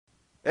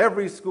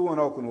Every school in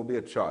Oakland will be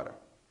a charter.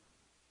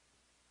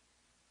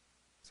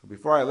 So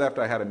before I left,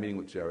 I had a meeting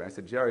with Jerry. I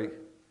said, Jerry,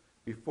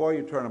 before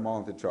you turn them all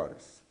into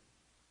charters,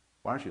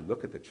 why don't you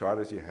look at the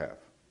charters you have?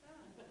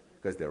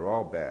 Because they're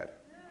all bad.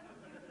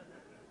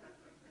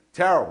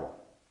 Terrible.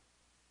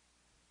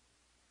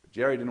 But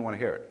Jerry didn't want to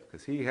hear it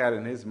because he had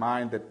in his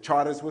mind that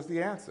charters was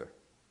the answer.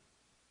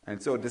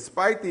 And so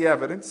despite the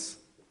evidence,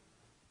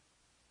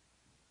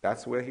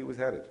 that's where he was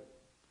headed.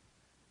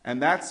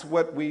 And that's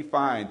what we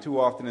find too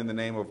often in the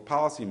name of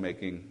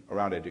policymaking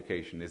around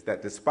education, is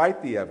that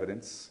despite the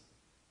evidence,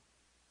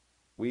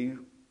 we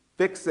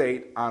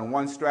fixate on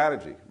one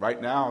strategy. Right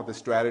now, the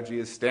strategy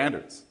is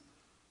standards.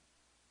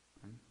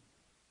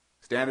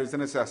 Standards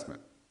and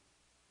assessment.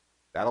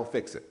 That'll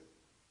fix it.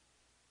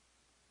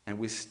 And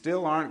we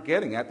still aren't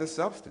getting at the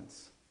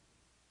substance.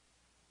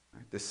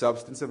 The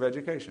substance of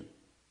education.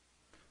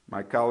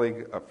 My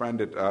colleague, a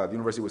friend at the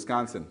University of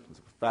Wisconsin, who's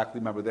a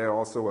faculty member there,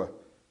 also a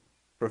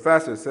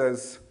professor,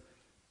 says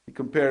he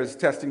compares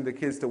testing the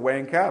kids to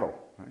weighing cattle.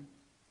 Right?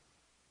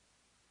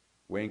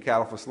 Weighing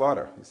cattle for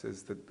slaughter. He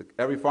says that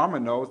every farmer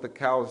knows the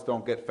cows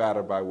don't get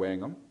fatter by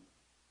weighing them.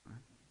 Right?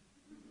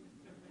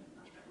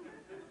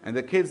 And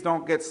the kids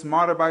don't get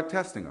smarter by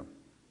testing them.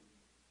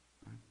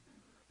 Right?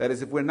 That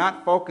is, if we're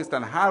not focused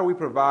on how do we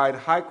provide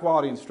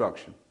high-quality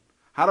instruction,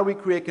 how do we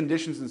create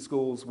conditions in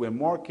schools where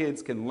more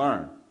kids can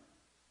learn,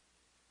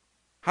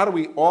 how do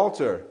we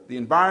alter the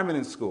environment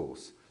in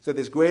schools so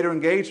there's greater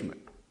engagement,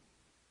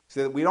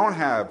 so that we don't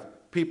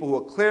have people who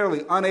are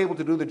clearly unable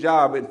to do the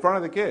job in front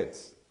of the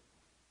kids?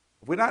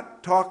 If we're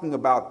not talking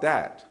about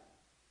that,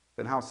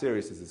 then how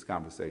serious is this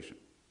conversation?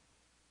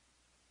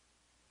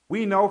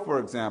 We know, for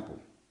example,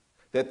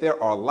 that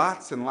there are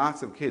lots and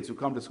lots of kids who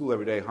come to school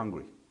every day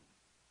hungry,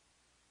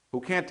 who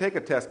can't take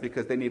a test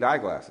because they need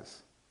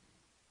eyeglasses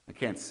and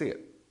can't see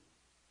it.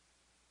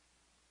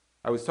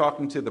 I was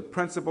talking to the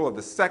principal of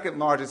the second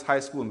largest high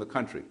school in the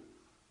country,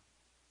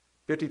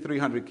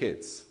 5,300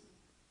 kids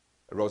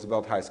at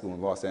Roosevelt High School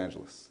in Los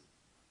Angeles.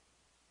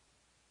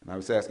 And I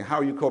was asking, how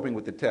are you coping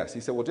with the test?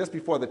 He said, well, just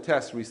before the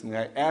test recently,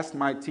 I asked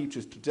my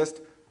teachers to just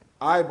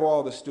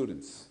eyeball the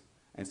students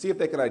and see if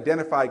they could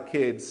identify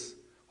kids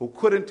who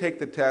couldn't take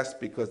the test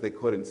because they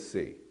couldn't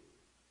see,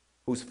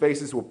 whose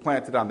faces were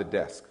planted on the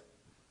desk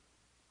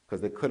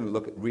because they couldn't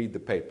read the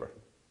paper.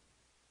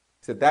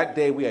 He said that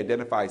day we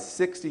identified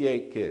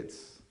 68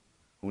 kids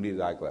who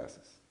needed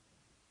eyeglasses.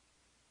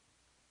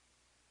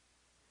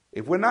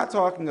 If we're not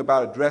talking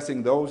about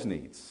addressing those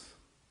needs,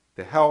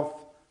 the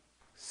health,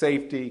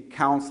 safety,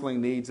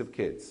 counseling needs of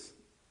kids,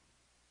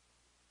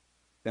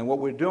 then what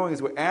we're doing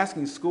is we're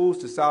asking schools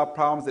to solve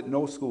problems that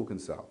no school can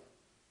solve.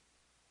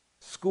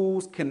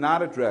 Schools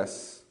cannot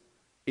address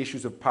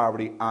issues of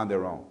poverty on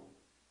their own.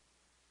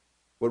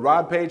 What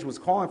Rod Page was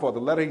calling for, the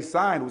letter he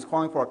signed, was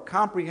calling for a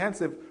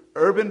comprehensive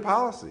urban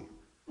policy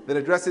that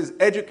addresses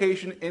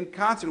education in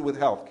concert with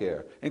health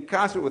care, in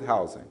concert with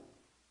housing.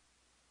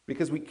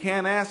 Because we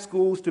can't ask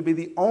schools to be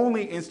the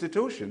only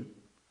institution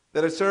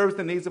that serves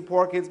the needs of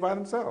poor kids by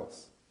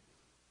themselves.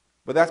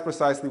 But that's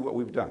precisely what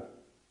we've done.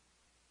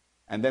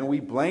 And then we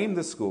blame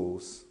the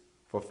schools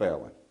for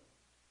failing.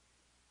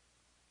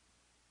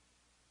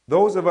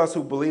 Those of us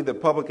who believe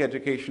that public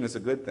education is a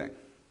good thing,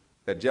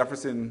 that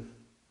Jefferson,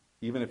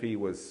 even if he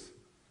was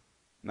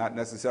not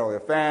necessarily a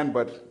fan,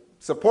 but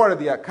supported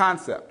the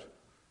concept,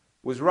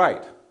 was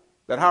right,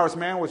 that Horace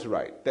Mann was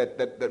right,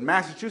 that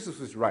Massachusetts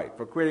was right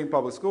for creating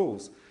public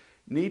schools,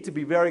 need to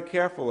be very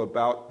careful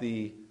about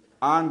the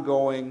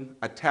ongoing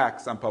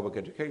attacks on public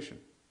education.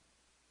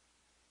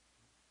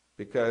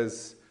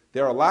 Because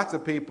there are lots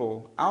of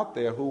people out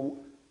there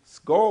whose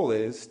goal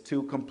is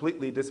to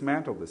completely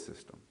dismantle the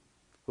system,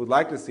 who'd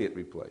like to see it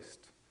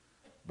replaced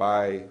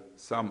by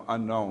some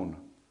unknown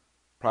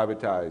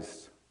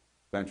privatized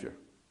venture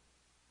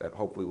that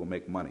hopefully will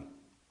make money.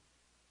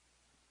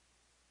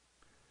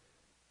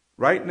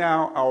 Right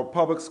now, our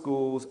public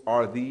schools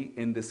are the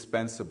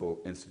indispensable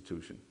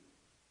institution.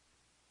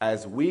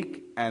 As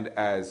weak and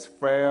as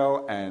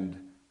frail and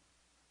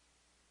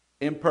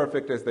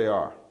imperfect as they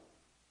are,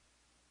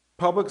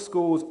 public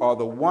schools are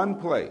the one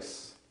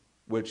place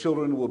where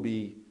children will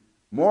be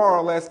more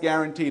or less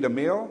guaranteed a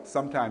meal,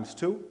 sometimes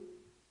two,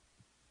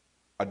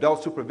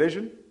 adult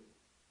supervision,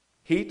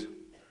 heat,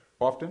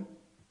 often,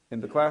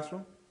 in the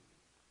classroom,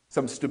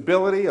 some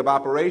stability of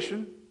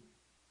operation,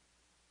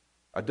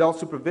 adult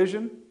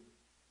supervision.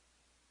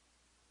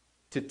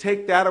 To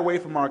take that away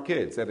from our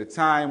kids at a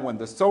time when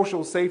the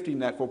social safety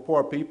net for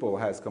poor people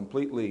has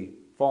completely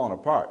fallen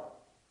apart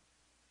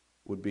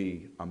would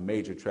be a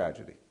major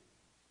tragedy.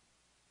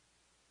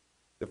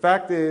 The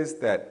fact is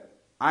that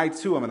I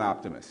too am an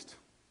optimist.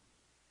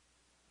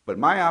 But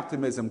my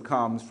optimism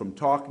comes from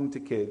talking to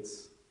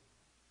kids,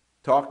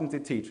 talking to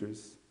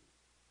teachers,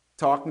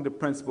 talking to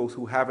principals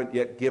who haven't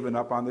yet given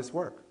up on this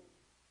work,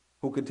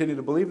 who continue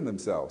to believe in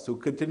themselves, who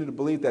continue to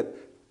believe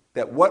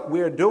that what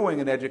we're doing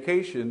in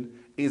education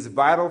is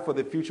vital for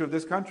the future of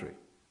this country.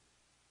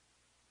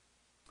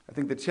 I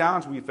think the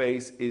challenge we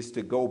face is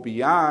to go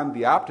beyond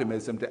the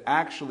optimism to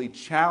actually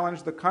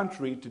challenge the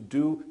country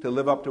to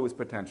live up to its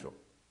potential.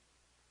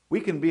 We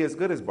can be as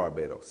good as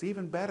Barbados,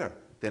 even better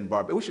than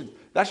Barbados.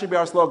 That should be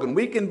our slogan.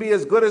 We can be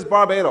as good as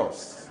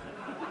Barbados.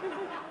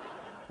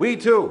 We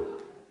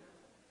too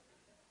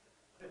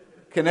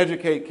can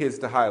educate kids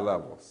to high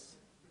levels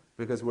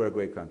because we're a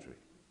great country.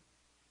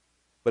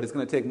 But it's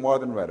going to take more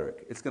than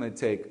rhetoric. It's going to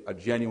take a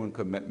genuine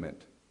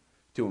commitment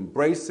to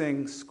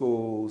embracing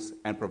schools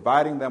and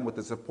providing them with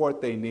the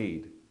support they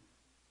need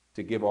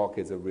to give all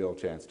kids a real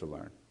chance to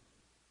learn.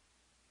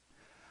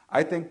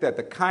 I think that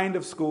the kind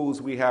of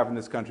schools we have in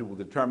this country will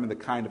determine the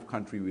kind of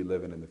country we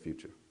live in the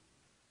future.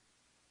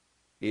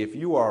 If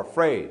you are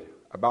afraid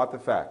about the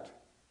fact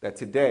that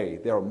today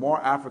there are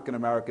more African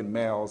American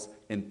males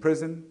in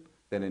prison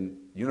than in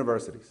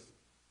universities,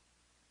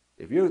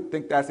 if you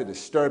think that's a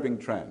disturbing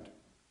trend,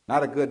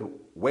 not a good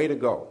way to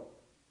go,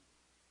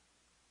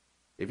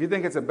 if you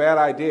think it's a bad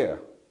idea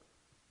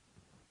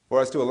for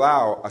us to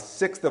allow a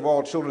sixth of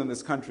all children in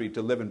this country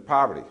to live in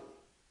poverty,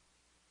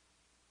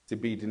 to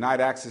be denied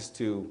access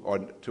to, or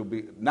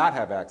to not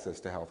have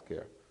access to health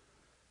care,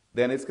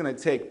 then it's going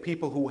to take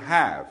people who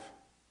have,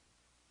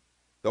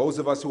 those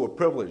of us who are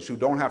privileged, who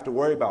don't have to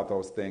worry about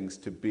those things,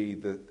 to be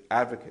the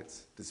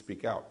advocates, to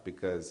speak out.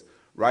 Because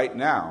right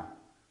now,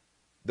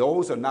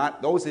 those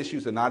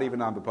issues are not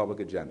even on the public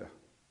agenda.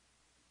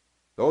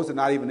 Those are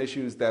not even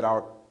issues that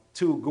our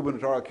two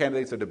gubernatorial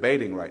candidates are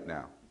debating right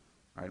now,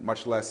 right?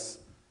 Much less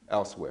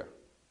elsewhere.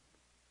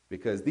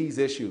 Because these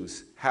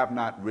issues have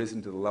not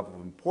risen to the level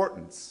of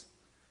importance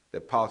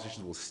that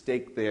politicians will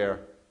stake their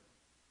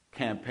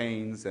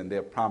campaigns and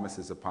their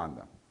promises upon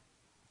them.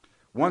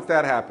 Once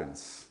that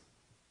happens,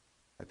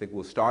 I think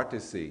we'll start to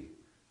see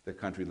the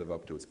country live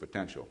up to its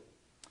potential.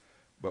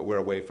 But we're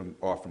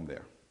off from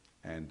there.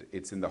 And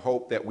it's in the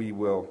hope that we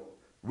will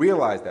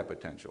realize that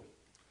potential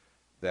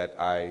that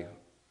I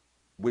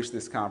wish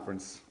this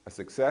conference a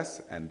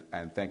success, and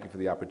thank you for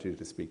the opportunity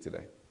to speak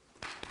today.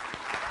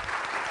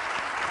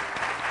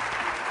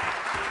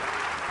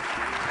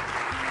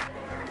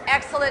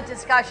 Excellent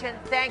discussion.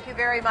 Thank you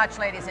very much,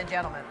 ladies and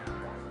gentlemen.